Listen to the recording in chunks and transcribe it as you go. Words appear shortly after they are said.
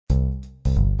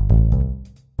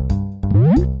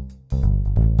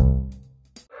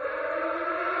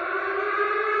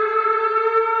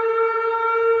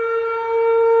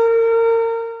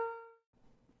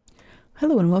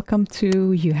welcome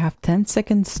to You Have 10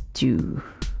 Seconds to...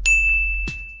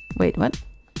 Wait, what?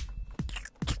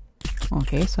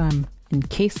 Okay, so I'm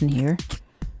encased in here.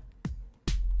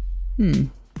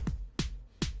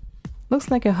 Looks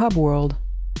like a hub world.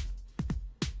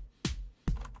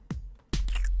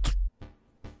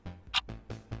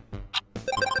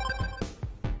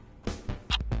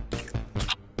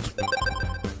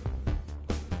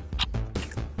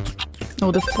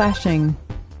 Oh, the flashing.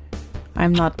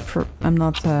 I'm not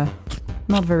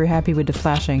very happy with the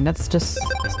flashing. That's just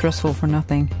stressful for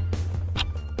nothing.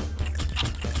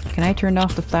 Can I turn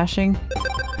off the flashing?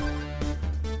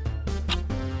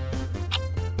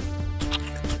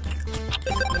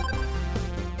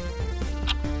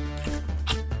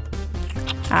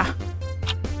 Ah.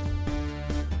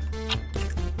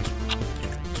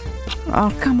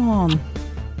 Oh, come on.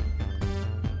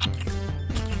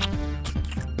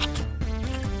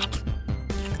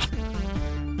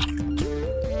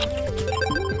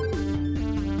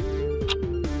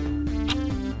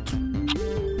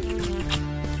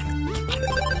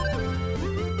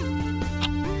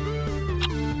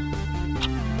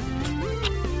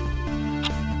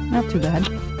 Not too bad.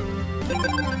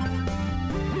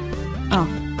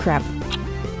 Oh, crap.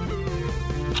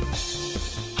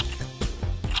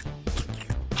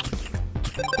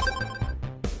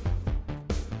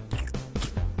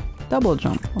 Double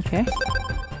jump, okay.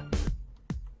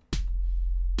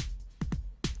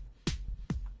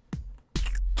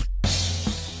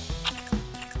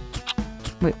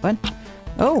 Wait, what?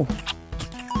 Oh!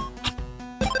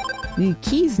 Need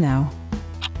keys now.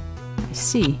 I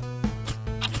see.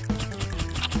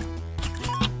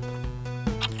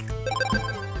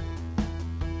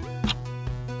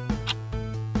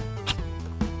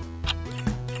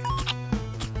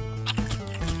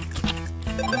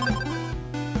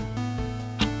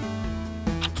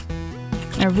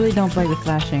 I really don't like the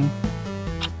flashing.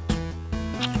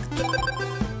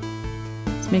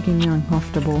 It's making me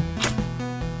uncomfortable.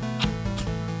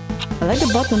 I like the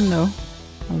button though.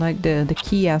 I like the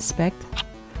key aspect.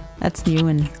 That's new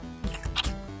and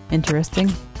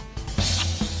interesting.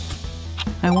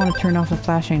 I want to turn off the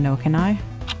flashing though, can I?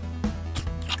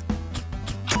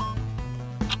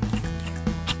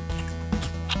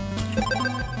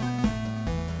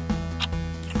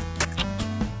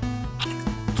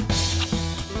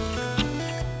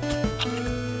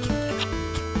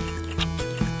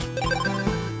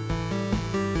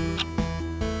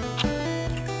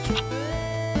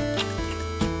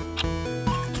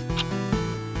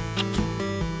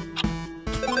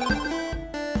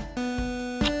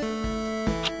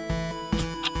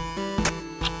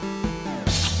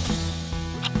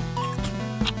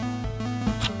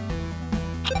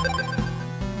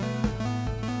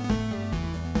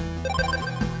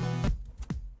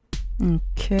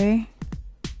 Okay.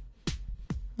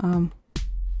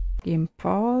 Game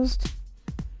paused.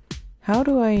 How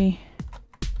do I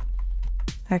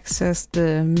access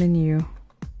the menu?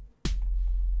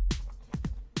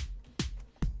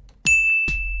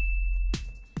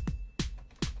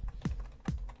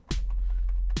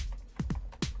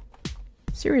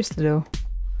 Seriously though,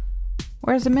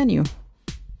 where's the menu?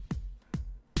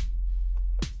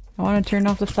 I want to turn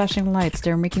off the flashing lights,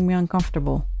 they're making me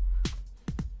uncomfortable.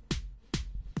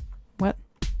 What?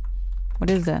 What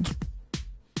is that?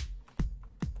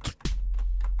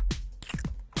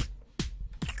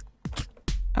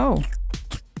 Oh.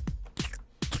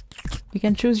 You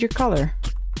can choose your color.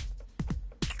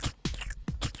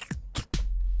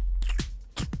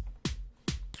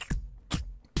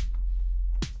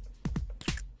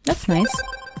 That's nice.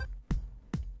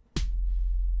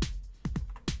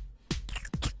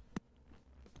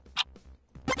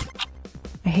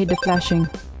 I hate the flashing.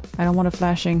 I don't want the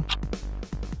flashing.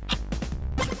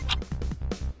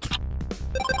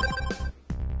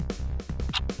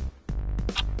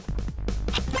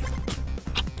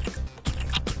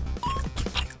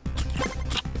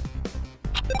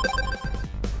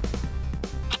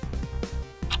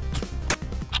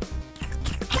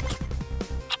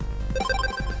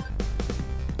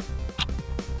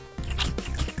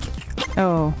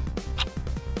 Oh.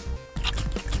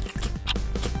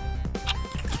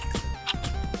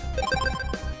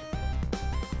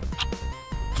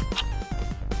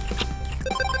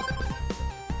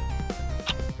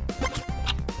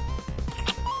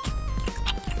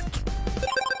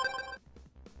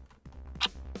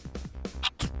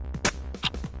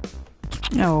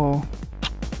 Oh.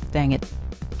 Dang it.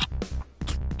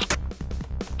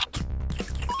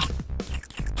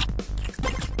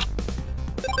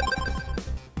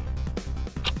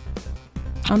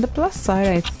 On the plus side,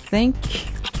 I think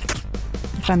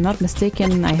if I'm not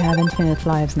mistaken, I have infinite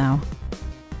lives now.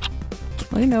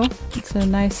 Well, you know, it's a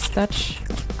nice touch.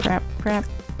 Crap, crap.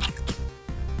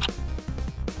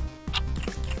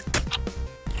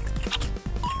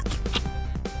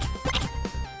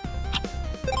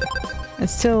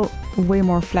 It's still way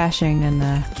more flashing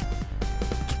than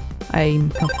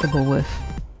I'm comfortable with.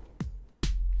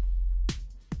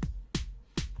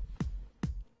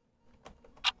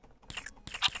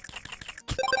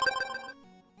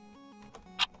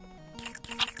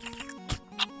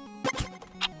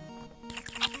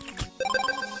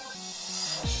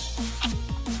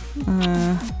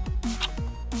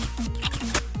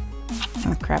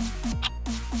 Oh crap.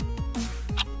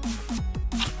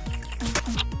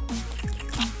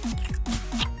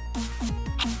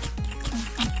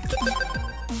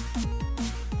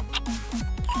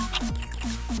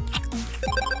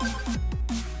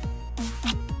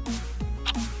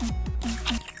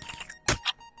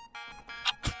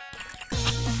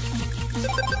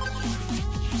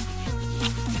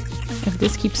 If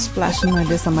this keeps splashing like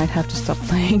this, I might have to stop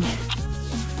playing.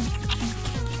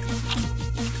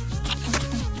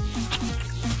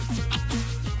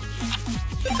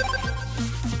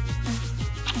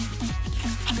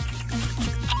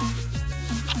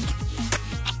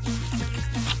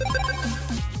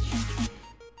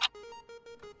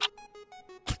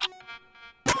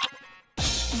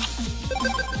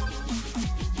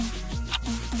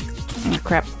 Oh,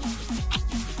 crap.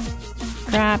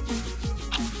 Crap.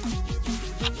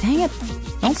 Dang it!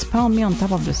 Don't spawn me on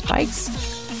top of the spikes.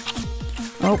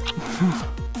 Oh.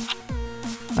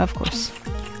 Of course.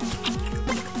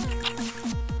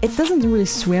 It doesn't really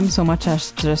swim so much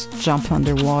as just jump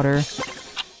underwater.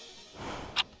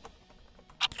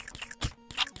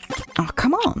 Oh,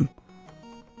 come on!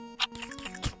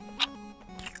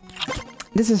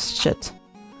 This is shit.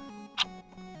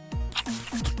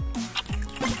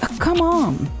 Oh, come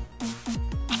on!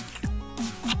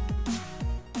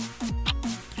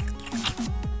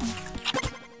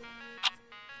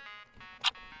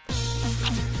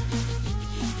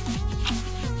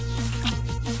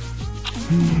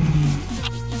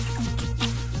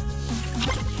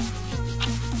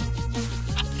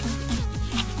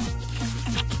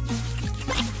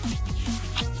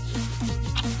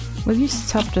 Will you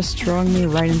stop just throwing me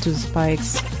right into the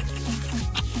spikes?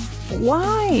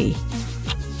 Why?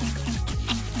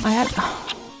 I had...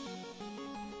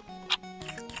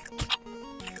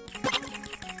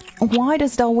 Why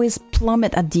does it always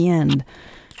plummet at the end?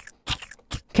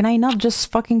 Can I not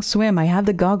just fucking swim? I have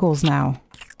the goggles now.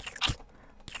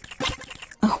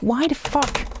 Why the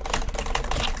fuck?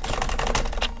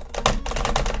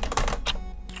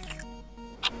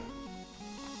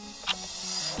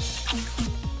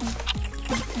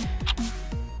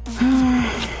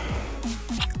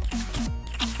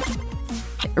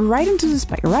 Right into the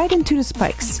spike, right into the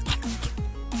spikes.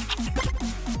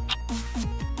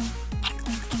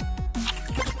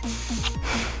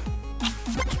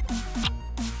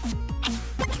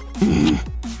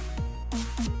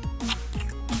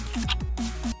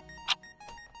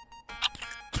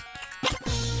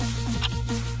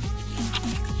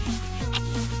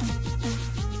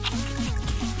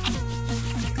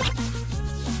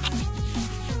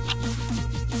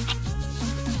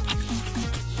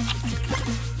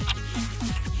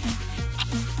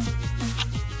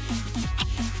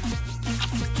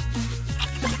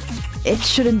 It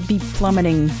shouldn't be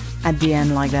plummeting at the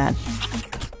end like that.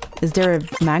 Is there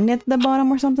a magnet at the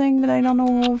bottom or something that I don't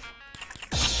know of?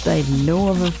 I know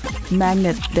of a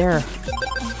magnet there.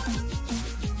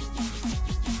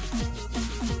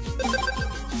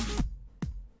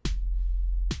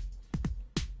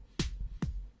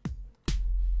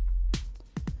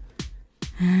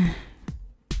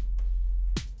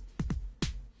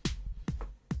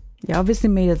 They obviously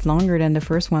made it longer than the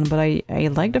first one, but I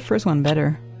like the first one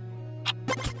better.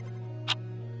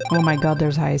 Oh my god,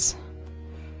 there's ice.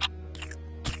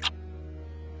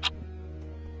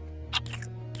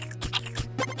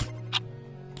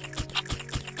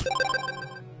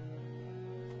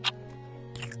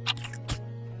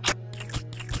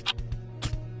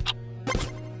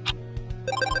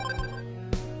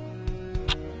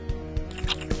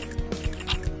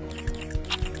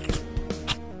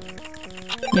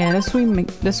 Yeah,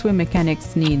 the swim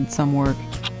mechanics need some work.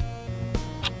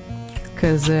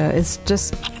 Because it's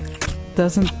just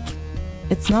doesn't...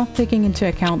 It's not taking into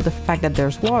account the fact that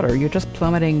there's water. You're just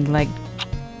plummeting like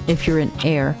if you're in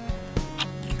air.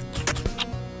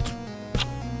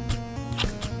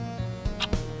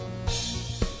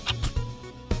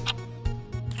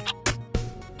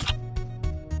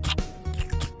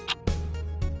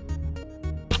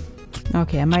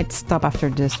 Okay, I might stop after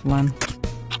this one.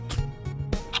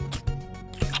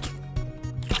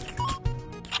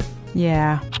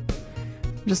 Yeah.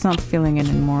 I'm just not feeling it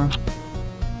anymore.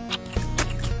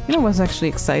 You know, I was actually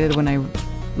excited when I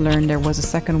learned there was a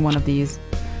second one of these.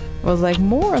 I was like,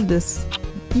 more of this!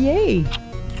 Yay!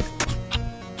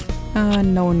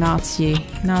 No, not ye.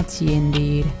 Not ye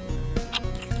indeed.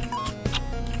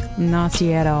 Not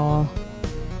ye at all.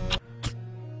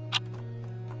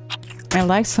 I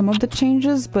like some of the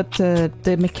changes, but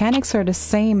the mechanics are the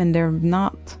same and they're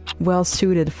not well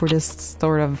suited for this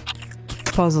sort of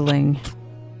puzzling.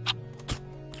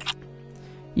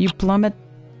 You plummet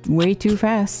way too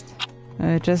fast.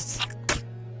 Just...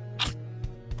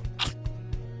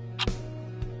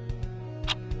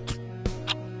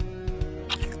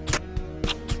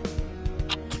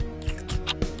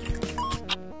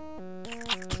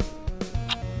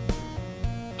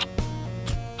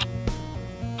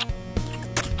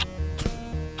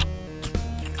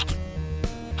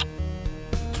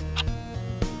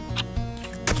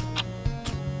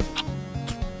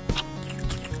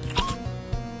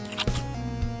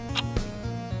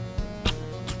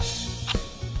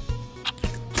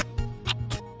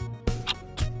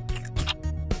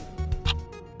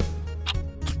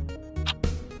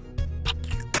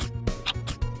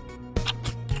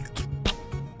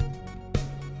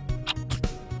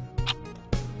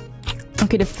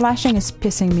 Okay, the flashing is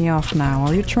pissing me off now.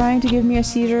 Are you trying to give me a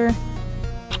seizure?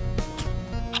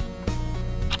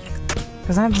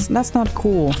 Because that's not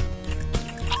cool.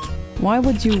 Why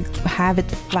would you have it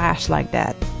flash like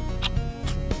that?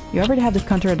 You already have the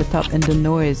counter at the top and the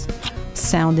noise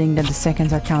sounding that the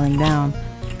seconds are counting down.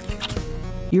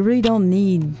 You really don't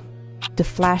need the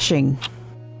flashing.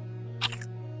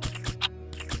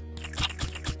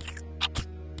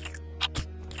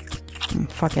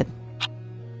 Fuck it.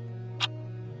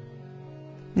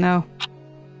 No.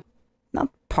 Not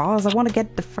pause, I want to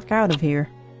get the fuck out of here.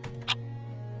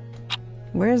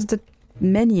 Where's the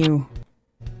menu?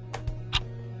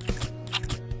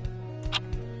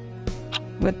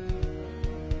 What?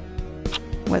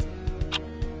 What?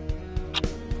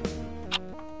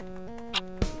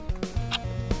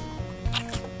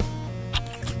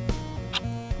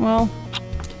 Well,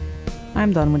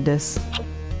 I'm done with this.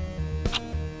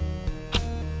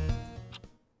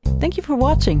 Thank you for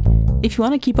watching. If you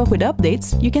want to keep up with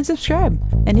updates, you can subscribe.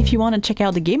 And if you want to check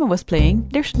out the game I was playing,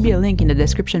 there should be a link in the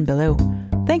description below.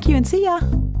 Thank you and see ya!